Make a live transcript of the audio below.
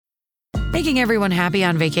Making everyone happy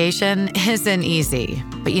on vacation isn't easy,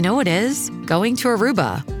 but you know what is? Going to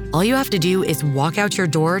Aruba. All you have to do is walk out your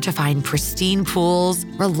door to find pristine pools,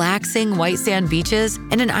 relaxing white sand beaches,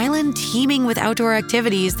 and an island teeming with outdoor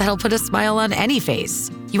activities that'll put a smile on any face.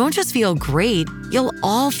 You won't just feel great, you'll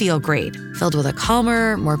all feel great, filled with a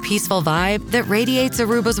calmer, more peaceful vibe that radiates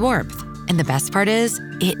Aruba's warmth. And the best part is,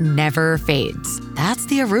 it never fades. That's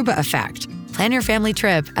the Aruba effect. Plan your family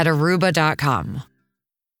trip at aruba.com.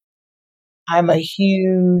 I'm a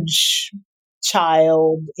huge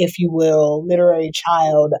child, if you will, literary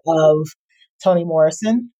child of Toni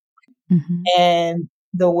Morrison. Mm-hmm. And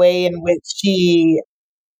the way in which she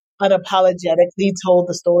unapologetically told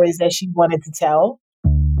the stories that she wanted to tell.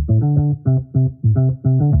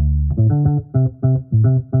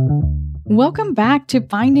 Welcome back to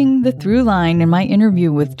Finding the Through Line in my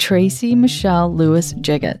interview with Tracey Michelle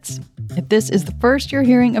Lewis-Giggets. If this is the first you're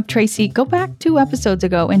hearing of Tracey, go back 2 episodes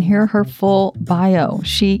ago and hear her full bio.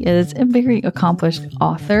 She is a very accomplished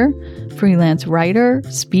author, freelance writer,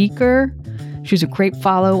 speaker. She's a great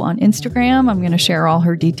follow on Instagram. I'm going to share all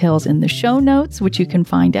her details in the show notes, which you can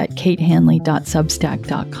find at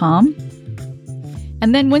katehanley.substack.com.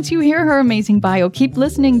 And then once you hear her amazing bio, keep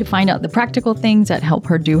listening to find out the practical things that help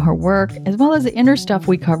her do her work, as well as the inner stuff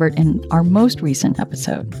we covered in our most recent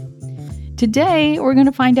episode. Today, we're going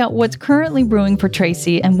to find out what's currently brewing for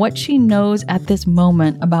Tracey and what she knows at this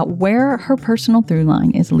moment about where her personal through line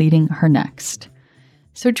is leading her next.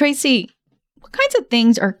 So Tracey, what kinds of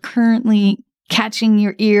things are currently catching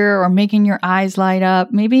your ear or making your eyes light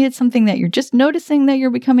up? Maybe it's something that you're just noticing that you're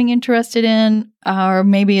becoming interested in, or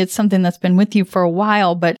maybe it's something that's been with you for a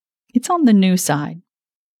while, but it's on the new side.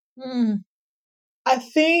 I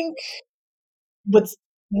think what's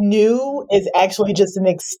new is actually just an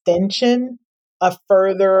extension, a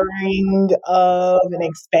furthering of an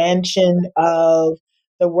expansion of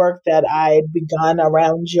the work that I'd begun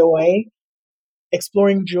around joy,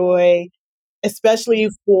 exploring joy, especially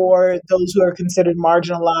for those who are considered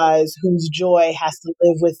marginalized, whose joy has to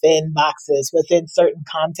live within boxes, within certain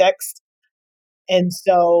contexts. And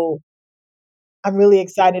so I'm really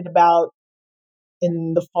excited about,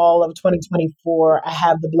 in the fall of 2024, I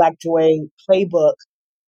have the Black Joy Playbook,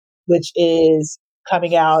 which is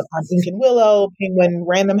coming out on Ink and Willow, Penguin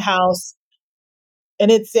Random House.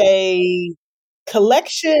 And it's a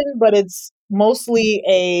collection, but it's mostly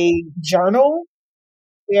a journal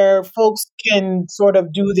where folks can sort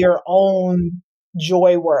of do their own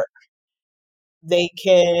joy work. They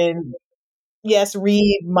can, yes,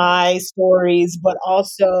 read my stories, but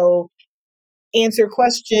also answer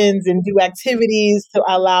questions and do activities to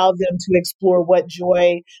allow them to explore what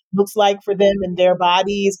joy looks like for them in their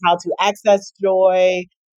bodies, how to access joy,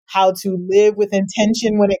 how to live with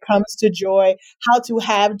intention when it comes to joy, how to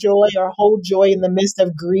have joy or hold joy in the midst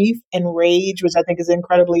of grief and rage, which I think is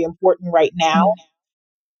incredibly important right now.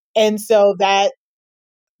 And so that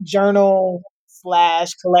journal /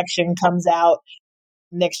 collection comes out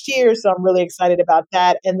next year. So I'm really excited about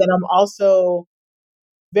that. And then I'm also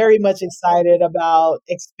very much excited about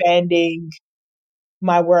expanding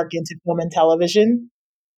my work into film and television.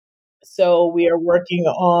 So we are working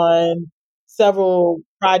on several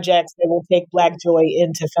projects that will take Black joy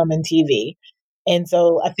into film and TV. And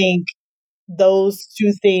so I think those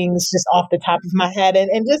 2 things just off the top of my head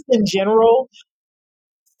and just in general,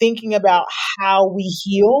 thinking about how we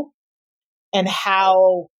heal and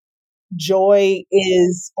how joy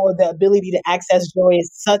is, or the ability to access joy is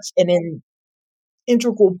such an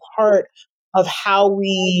integral part of how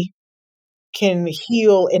we can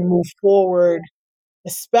heal and move forward,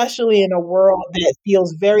 especially in a world that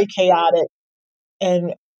feels very chaotic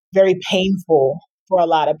and very painful for a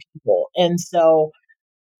lot of people. And so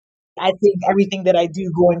I think everything that I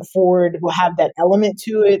do going forward will have that element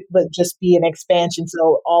to it, but just be an expansion.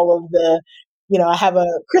 So all of the, I have a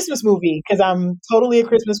Christmas movie because I'm totally a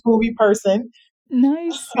Christmas movie person.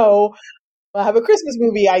 Nice. So I have a Christmas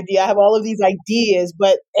movie idea. I have all of these ideas,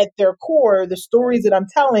 but at their core, the stories that I'm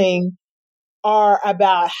telling are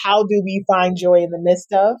about how do we find joy in the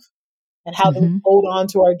midst of, and how do we hold on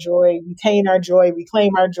to our joy, retain our joy,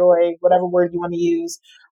 reclaim our joy, whatever word you want to use,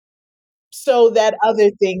 so that other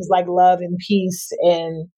things like love and peace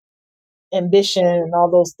and ambition and all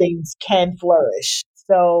those things can flourish.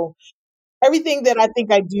 So everything that I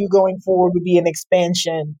think I do going forward would be an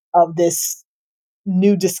expansion of this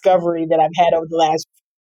new discovery that I've had over the last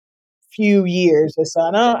few years or so.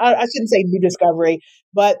 And I shouldn't say new discovery,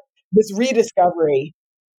 but this rediscovery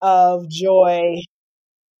of joy,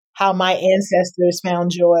 how my ancestors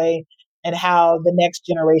found joy, and how the next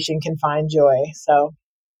generation can find joy. So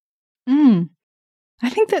I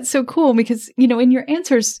think that's so cool because, in your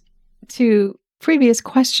answers, to previous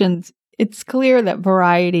questions, it's clear that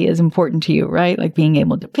variety is important to you, right? Like being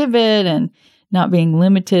able to pivot and not being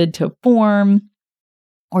limited to form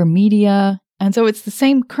or media. And so it's the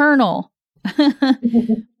same kernel,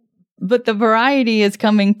 but the variety is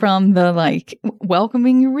coming from the like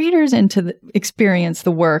welcoming your readers into the experience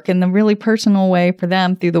the work in the really personal way for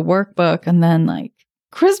them through the workbook. And then like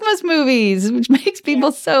Christmas movies, which makes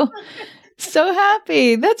people so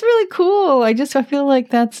happy. That's really cool. I feel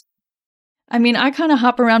like I kind of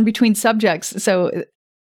hop around between subjects. So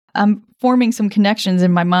I'm forming some connections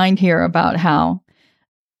in my mind here about how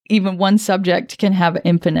even one subject can have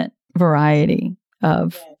infinite variety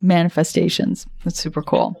of manifestations. That's super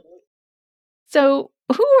cool. So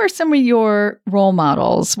who are some of your role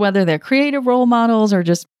models, whether they're creative role models or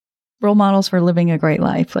just role models for living a great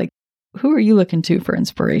life? Like, who are you looking to for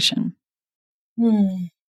inspiration?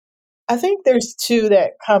 I think there's two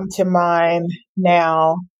that come to mind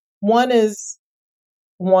now. One is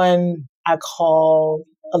one I call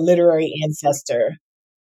a literary ancestor.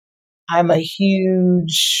 I'm a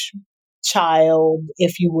huge child,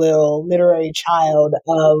 if you will, literary child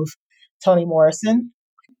of Toni Morrison.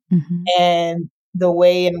 Mm-hmm. And the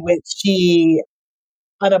way in which she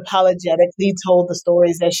unapologetically told the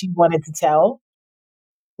stories that she wanted to tell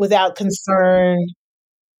without concern.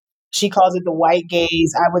 She calls it the white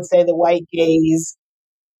gaze. I would say the white gaze,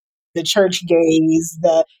 the church gaze,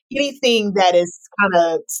 anything that is kind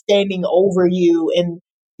of standing over you and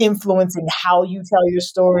influencing how you tell your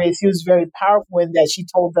stories. She was very powerful in that she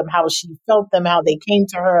told them how she felt them, how they came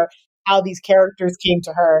to her, how these characters came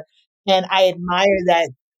to her. And I admire that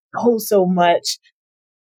so much.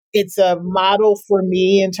 It's a model for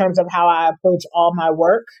me in terms of how I approach all my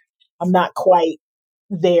work. I'm not quite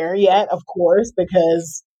there yet, of course,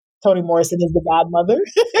 because Toni Morrison is the godmother.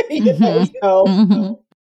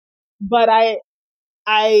 But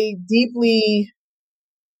I deeply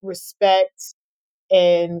respect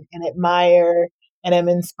and admire and am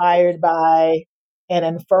inspired by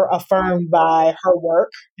and affirmed by her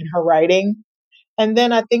work and her writing. And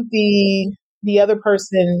then I think the other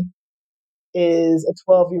person is a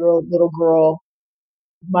 12-year-old little girl,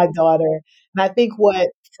 my daughter. And I think for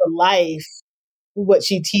life, what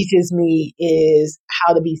she teaches me is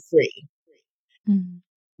how to be free. Mm-hmm.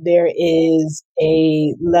 There is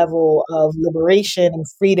a level of liberation and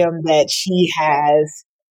freedom that she has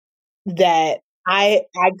that I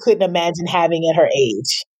couldn't imagine having at her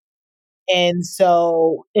age. And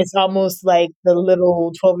so it's almost like the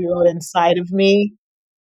little 12-year-old inside of me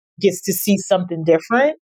gets to see something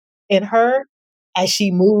different in her as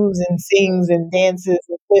she moves and sings and dances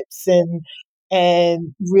and flips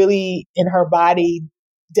and really in her body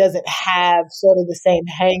doesn't have sort of the same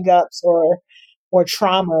hangups or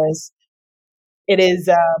traumas. It is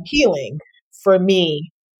healing for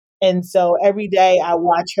me. And so every day I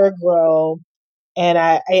watch her grow, and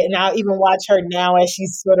I even watch her now as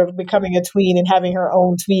she's sort of becoming a tween and having her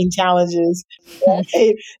own tween challenges.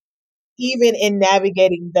 Even in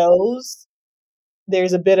navigating those,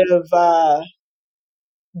 there's a bit of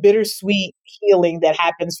bittersweet healing that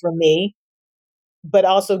happens for me, but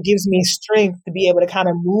also gives me strength to be able to kind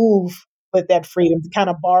of move with that freedom, to kind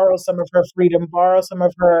of borrow some of her freedom, borrow some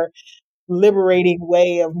of her liberating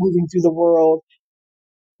way of moving through the world,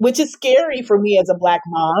 which is scary for me as a Black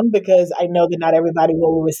mom, because I know that not everybody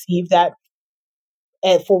will receive that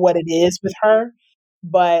for what it is with her.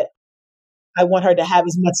 But I want her to have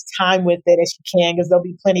as much time with it as she can, because there'll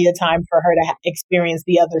be plenty of time for her to experience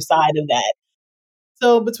the other side of that.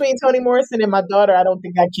 So between Toni Morrison and my daughter, I don't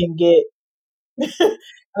think I can get,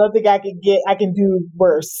 I can do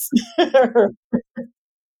worse.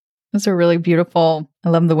 Those are really beautiful. I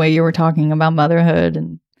love the way you were talking about motherhood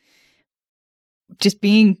and just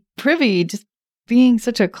being privy, just being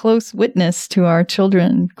such a close witness to our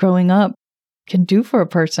children growing up can do for a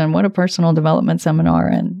person. What a personal development seminar,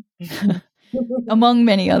 and among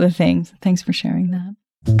many other things. Thanks for sharing that.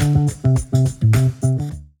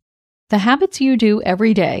 The habits you do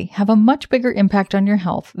every day have a much bigger impact on your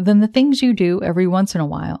health than the things you do every once in a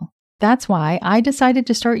while. That's why I decided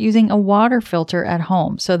to start using a water filter at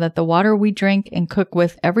home so that the water we drink and cook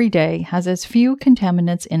with every day has as few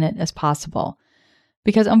contaminants in it as possible.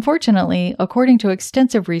 Because unfortunately, according to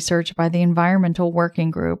extensive research by the Environmental Working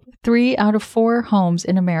Group, 3 out of 4 homes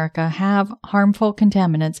in America have harmful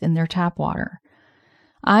contaminants in their tap water.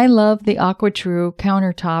 I love the AquaTrue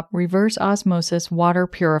countertop reverse osmosis water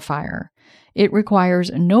purifier. It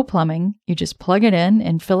requires no plumbing. You just plug it in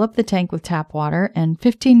and fill up the tank with tap water, and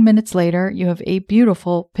 15 minutes later, you have a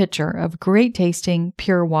beautiful pitcher of great tasting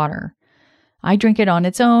pure water. I drink it on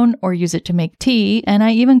its own or use it to make tea, and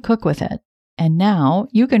I even cook with it. And now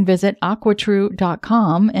you can visit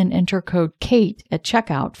aquatrue.com and enter code KATE at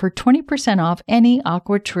checkout for 20% off any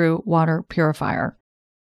AquaTrue water purifier.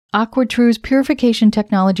 AquaTrue's purification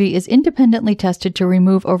technology is independently tested to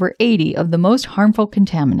remove over 80 of the most harmful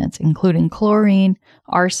contaminants, including chlorine,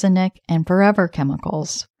 arsenic, and forever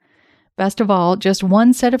chemicals. Best of all, just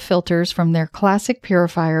one set of filters from their classic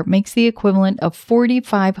purifier makes the equivalent of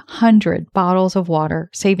 4,500 bottles of water,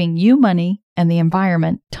 saving you money and the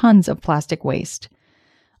environment tons of plastic waste.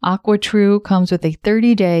 AquaTrue comes with a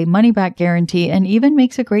 30-day money-back guarantee and even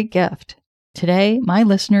makes a great gift. Today, my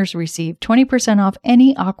listeners receive 20% off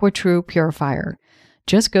any AquaTrue purifier.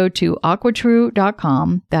 Just go to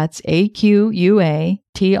aquatrue.com, that's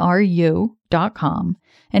AQUATRU.com,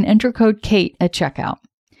 and enter code KATE at checkout.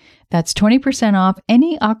 That's 20% off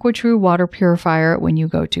any AquaTrue water purifier when you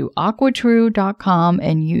go to aquatrue.com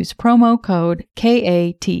and use promo code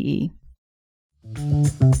KATE.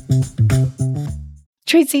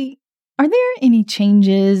 Tracey, are there any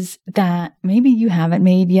changes that maybe you haven't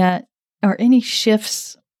made yet, or any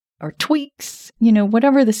shifts or tweaks,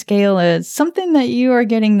 whatever the scale is, something that you are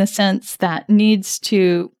getting the sense that needs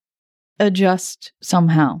to adjust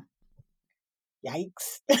somehow?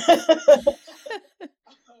 Yikes.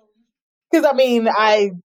 Because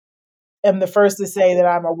I am the first to say that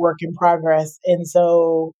I'm a work in progress. And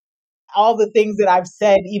so all the things that I've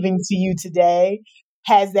said, even to you today,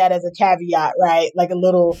 has that as a caveat, right? Like a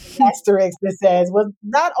little asterisk that says, well,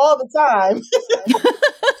 not all the time.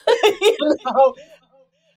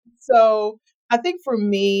 So I think for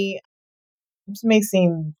me, this may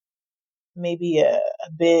seem maybe a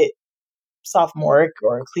bit sophomoric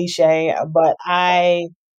or cliche, but I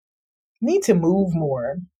need to move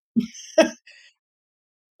more.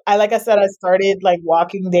 Like I said, I started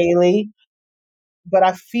walking daily, but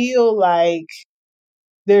I feel like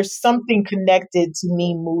there's something connected to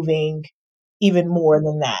me moving even more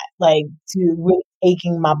than that, to really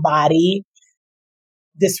taking my body,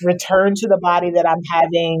 this return to the body that I'm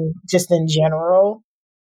having just in general.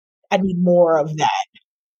 I need more of that.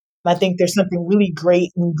 I think there's something really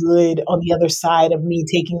great and good on the other side of me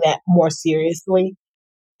taking that more seriously.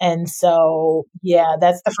 And so, yeah,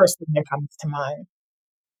 that's the first thing that comes to mind.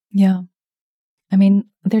 Yeah.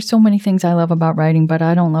 There's so many things I love about writing, but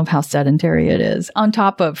I don't love how sedentary it is, on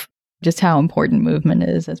top of just how important movement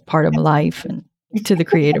is as part of life and to the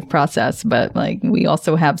creative process. But we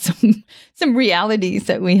also have some realities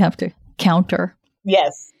that we have to counter.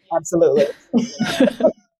 Yes, absolutely.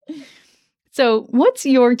 So what's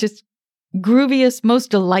your just grooviest,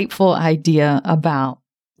 most delightful idea about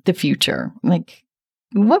the future?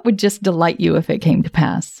 What would just delight you if it came to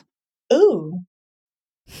pass? Ooh.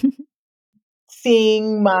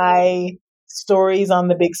 Seeing my stories on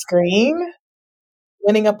the big screen,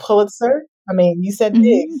 winning a Pulitzer. You said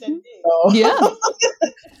big. Mm-hmm. So. Yeah.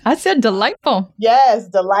 I said delightful. Yes,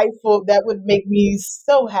 delightful. That would make me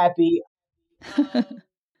so happy.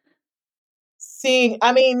 Seeing,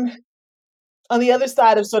 on the other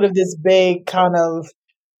side of sort of this big kind of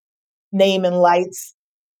name and lights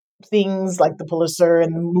things like the Pulitzer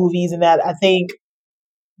and the movies and that, I think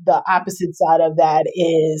the opposite side of that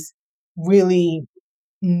is really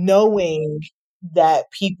knowing that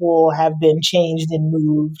people have been changed and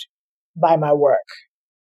moved by my work.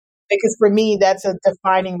 Because for me, that's a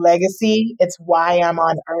defining legacy. It's why I'm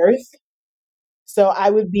on earth. So I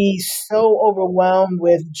would be so overwhelmed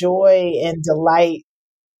with joy and delight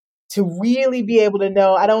to really be able to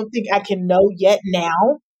know. I don't think I can know yet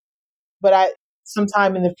now, but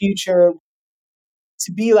sometime in the future,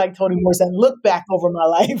 to be like Toni Morrison, look back over my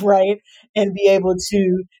life, right? And be able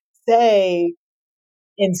to say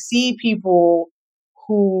and see people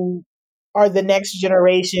who are the next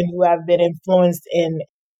generation who have been influenced and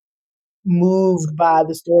moved by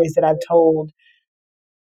the stories that I've told.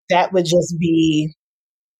 That would just be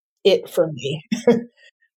it for me.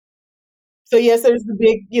 So yes, there's the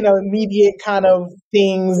big, immediate kind of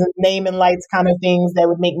things, name and lights kind of things that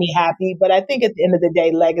would make me happy. But I think at the end of the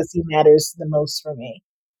day, legacy matters the most for me.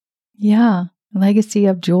 Yeah. Legacy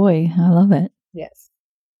of joy. I love it. Yes.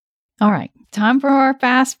 All right. Time for our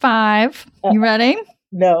fast five. You ready?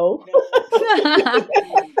 No.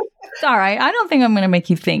 It's all right. I don't think I'm going to make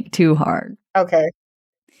you think too hard. Okay.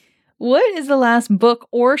 What is the last book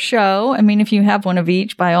or show? If you have one of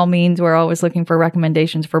each, by all means, we're always looking for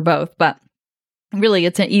recommendations for both. But really,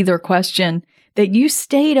 it's an either question that you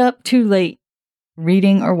stayed up too late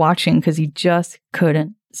reading or watching because you just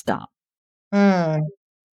couldn't stop. I'm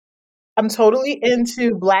totally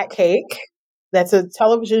into Black Cake. That's a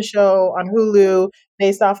television show on Hulu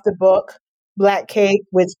based off the book Black Cake,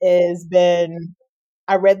 which I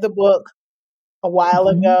read the book a while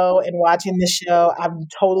ago and watching the show. I'm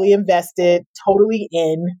totally invested, totally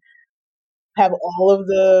in, have all of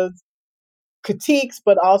the critiques,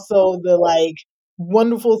 but also the like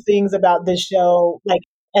wonderful things about this show, like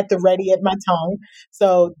at the ready at my tongue.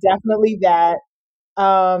 So definitely that.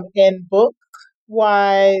 And book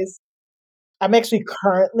wise, I'm actually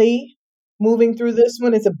currently moving through this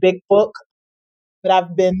one. It's a big book, but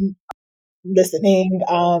I've been listening.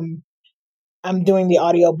 I'm doing the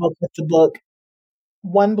audiobook with the book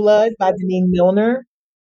One Blood by Deneen Milner,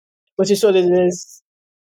 which is sort of this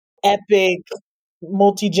epic,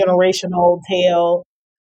 multi-generational tale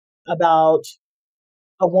about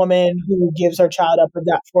a woman who gives her child up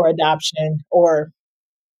for adoption or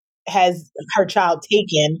has her child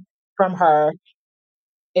taken from her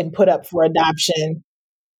and put up for adoption.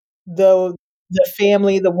 Though the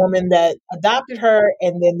family, the woman that adopted her,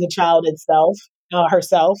 and then the child itself,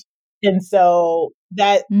 herself. And so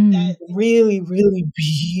that really, really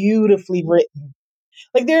beautifully written.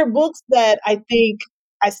 Like there are books that I think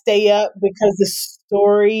I stay up because the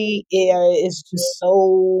story is just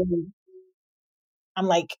so, I'm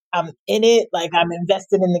like, I'm in it, like I'm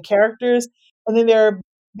invested in the characters. And then there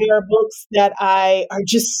are books that are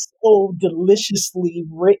just so deliciously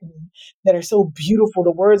written, that are so beautiful.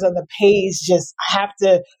 The words on the page just, I have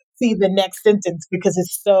to see the next sentence because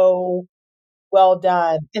it's so well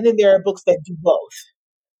done. And then there are books that do both.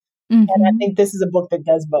 And I think this is a book that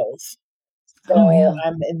does both. Oh, So yeah.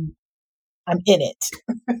 I'm in it.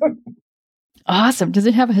 Awesome. Does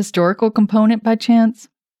it have a historical component by chance?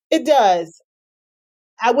 It does.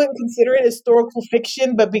 I wouldn't consider it historical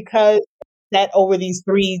fiction, but because that over these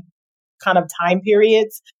three kind of time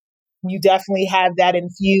periods, you definitely have that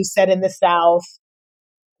infused, set in the South.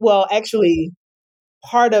 Well, actually,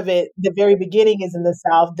 part of it, the very beginning is in the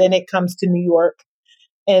South, then it comes to New York.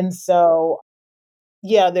 And so,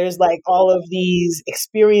 yeah, there's like all of these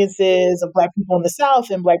experiences of Black people in the South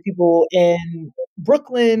and Black people in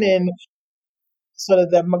Brooklyn and sort of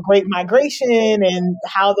the great migration and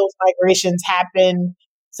how those migrations happen,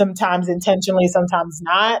 sometimes intentionally, sometimes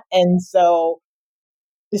not. And so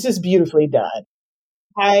this is beautifully done.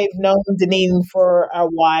 I've known Deneen for a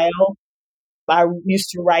while. I used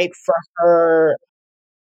to write for her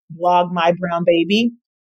blog, My Brown Baby,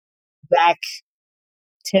 back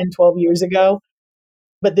 10, 12 years ago.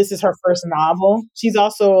 But this is her first novel. She's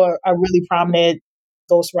also a really prominent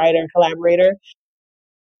ghostwriter and collaborator.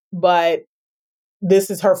 But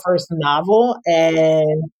this is her first novel,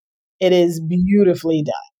 and it is beautifully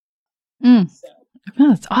done. So. Oh,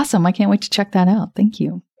 that's awesome. I can't wait to check that out. Thank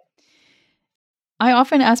you. I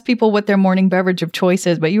often ask people what their morning beverage of choice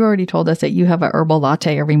is, but you already told us that you have a herbal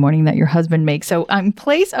latte every morning that your husband makes. So in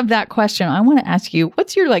place of that question, I want to ask you,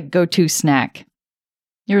 what's your like go-to snack?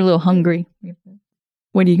 You're a little hungry.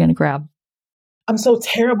 What are you going to grab? I'm so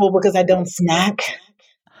terrible because I don't snack.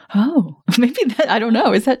 Oh, maybe that, I don't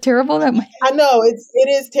know. Is that terrible? I know it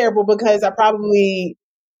is terrible because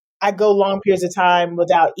I go long periods of time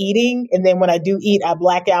without eating. And then when I do eat, I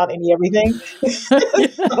black out and eat everything.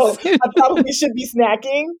 So I probably should be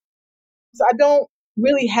snacking. So I don't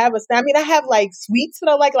really have a snack. I mean, I have like sweets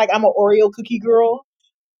that I like I'm an Oreo cookie girl.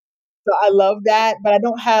 So I love that, but I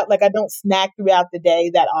don't snack throughout the day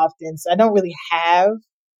that often. So I don't really have,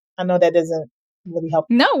 I know that doesn't really help.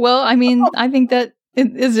 No, well, I mean, I think that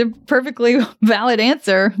it is a perfectly valid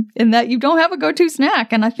answer in that you don't have a go-to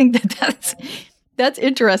snack. And I think that that's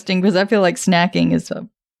interesting because I feel like snacking is a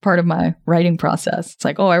part of my writing process. It's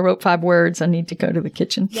like, oh, I wrote 5 words. I need to go to the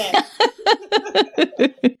kitchen. Yes.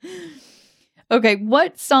 Okay.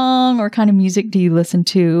 What song or kind of music do you listen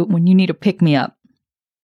to when you need a pick-me-up?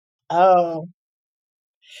 Oh,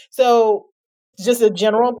 so just a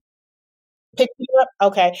general pick me up.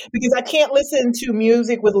 Okay. Because I can't listen to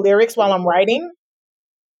music with lyrics while I'm writing.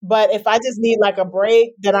 But if I just need like a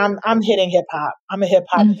break, then I'm hitting hip hop. I'm a hip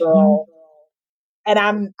hop girl. And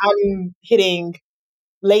I'm hitting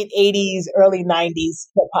late 80s, early 90s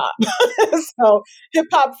hip hop. So hip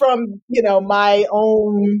hop from, my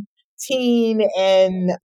own teen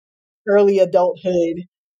and early adulthood,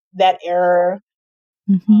 that era.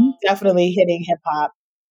 Definitely hitting hip hop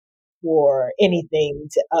for anything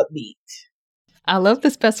to upbeat. I love the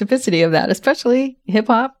specificity of that, especially hip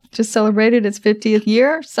hop just celebrated its 50th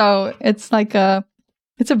year. So it's like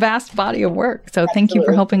it's a vast body of work. So thank you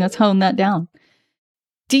for helping us hone that down.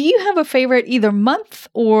 Do you have a favorite either month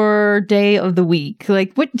or day of the week?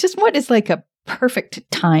 Like what is like a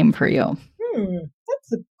perfect time for you?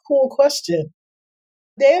 That's a cool question.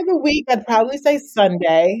 Day of the week, I'd probably say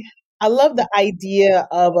Sunday. I love the idea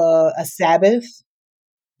of a Sabbath,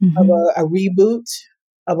 of a reboot,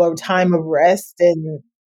 of a time of rest and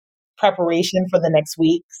preparation for the next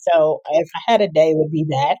week. So if I had a day, it would be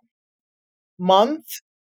that. Month,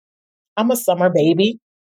 I'm a summer baby.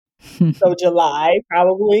 So July,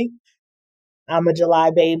 probably. I'm a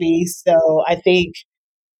July baby. So I think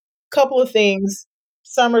a couple of things,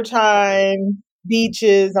 summertime,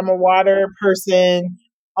 beaches, I'm a water person,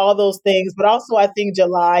 all those things. But also I think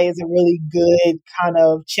July is a really good kind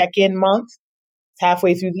of check-in month. It's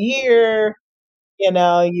halfway through the year.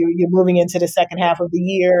 You're moving into the second half of the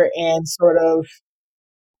year and sort of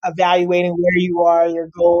evaluating where you are, your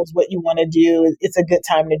goals, what you want to do. It's a good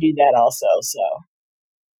time to do that also. So,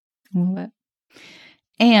 love it.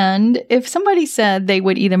 And if somebody said they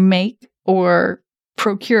would either make or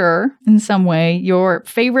procure in some way your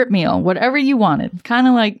favorite meal, whatever you wanted, kind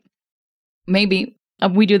of like maybe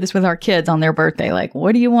we do this with our kids on their birthday, like,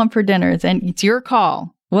 what do you want for dinner? And it's your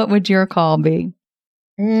call. What would your call be?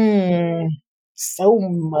 So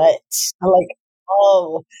much. I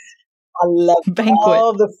love Banquet.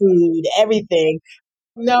 all the food, everything.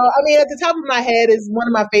 No, I mean, at the top of my head is one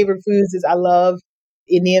of my favorite foods is I love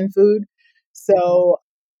Indian food. So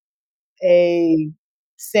a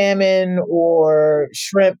salmon or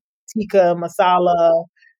shrimp tikka masala,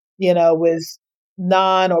 with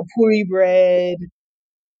naan or puri bread,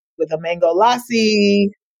 with a mango lassi,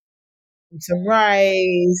 some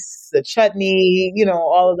rice, a chutney,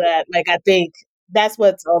 all of that. Like, I think that's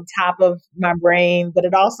what's on top of my brain, but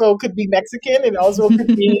it also could be Mexican. It also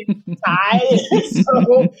could be Thai.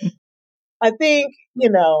 So I think,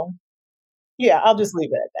 I'll just leave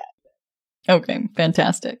it at that. Okay,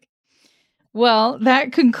 fantastic. Well,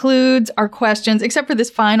 that concludes our questions, except for this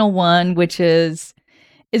final one, which is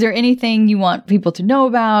there anything you want people to know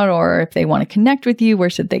about, or if they want to connect with you, where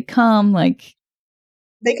should they come? Like,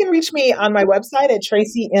 they can reach me on my website at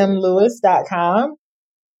tracymlewis.com.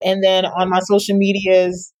 And then on my social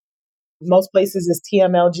medias, most places is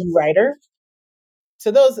TMLG Writer.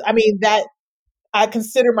 So I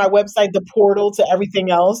consider my website the portal to everything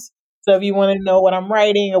else. So if you want to know what I'm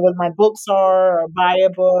writing or what my books are or buy a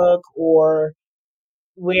book or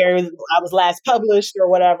where I was last published or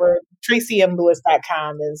whatever,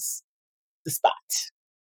 tracymlewis.com is the spot.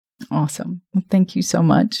 Awesome. Well, thank you so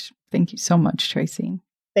much. Thank you so much, Tracey.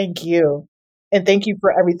 Thank you. And thank you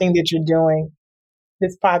for everything that you're doing.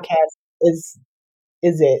 This podcast is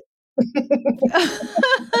it.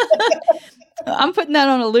 I'm putting that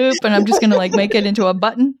on a loop and I'm just going to make it into a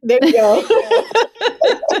button. There you go.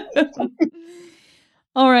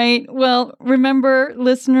 All right. Well, remember,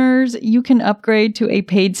 listeners, you can upgrade to a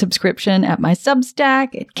paid subscription at my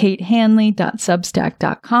Substack at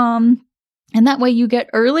katehanley.substack.com. And that way you get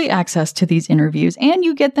early access to these interviews and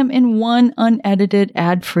you get them in one unedited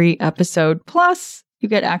ad-free episode. Plus, you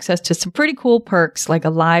get access to some pretty cool perks like a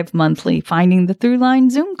live monthly Finding the Throughline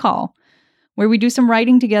Zoom call, where we do some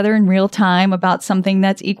writing together in real time about something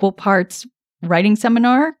that's equal parts writing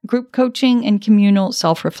seminar, group coaching, and communal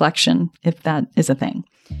self-reflection, if that is a thing.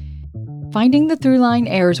 Finding the Throughline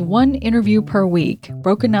airs one interview per week,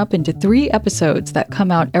 broken up into 3 episodes that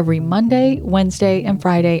come out every Monday, Wednesday, and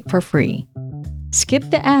Friday for free. Skip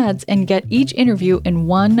the ads and get each interview in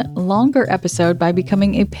one longer episode by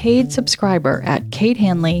becoming a paid subscriber at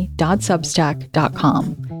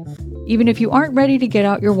katehanley.substack.com. Even if you aren't ready to get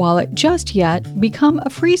out your wallet just yet, become a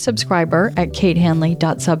free subscriber at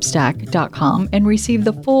katehanley.substack.com and receive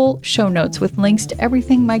the full show notes with links to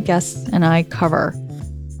everything my guests and I cover.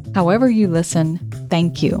 However you listen,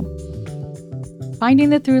 thank you. Finding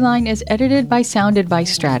the Throughline is edited by Sound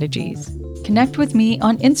Advice Strategies. Connect with me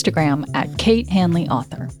on Instagram at Kate Hanley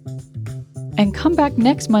Author. And come back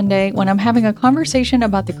next Monday when I'm having a conversation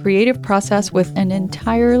about the creative process with an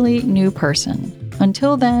entirely new person.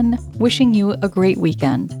 Until then, wishing you a great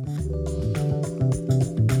weekend.